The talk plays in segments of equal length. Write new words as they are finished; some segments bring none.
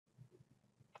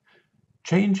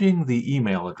Changing the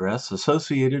email address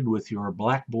associated with your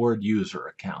Blackboard user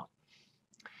account.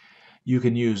 You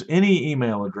can use any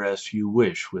email address you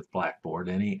wish with Blackboard,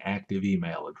 any active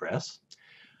email address.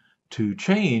 To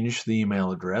change the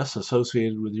email address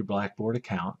associated with your Blackboard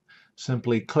account,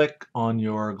 simply click on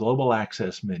your Global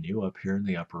Access menu up here in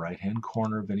the upper right-hand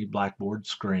corner of any Blackboard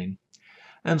screen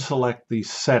and select the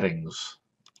Settings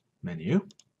menu.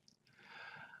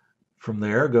 From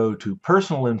there, go to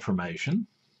Personal Information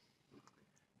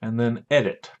and then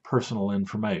Edit Personal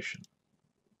Information.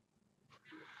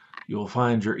 You'll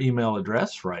find your email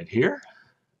address right here.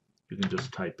 You can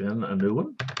just type in a new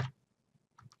one.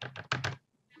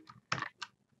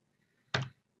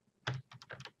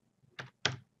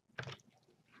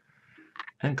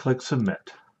 And click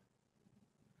Submit.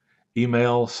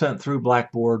 Email sent through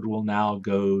Blackboard will now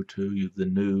go to the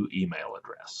new email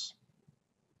address.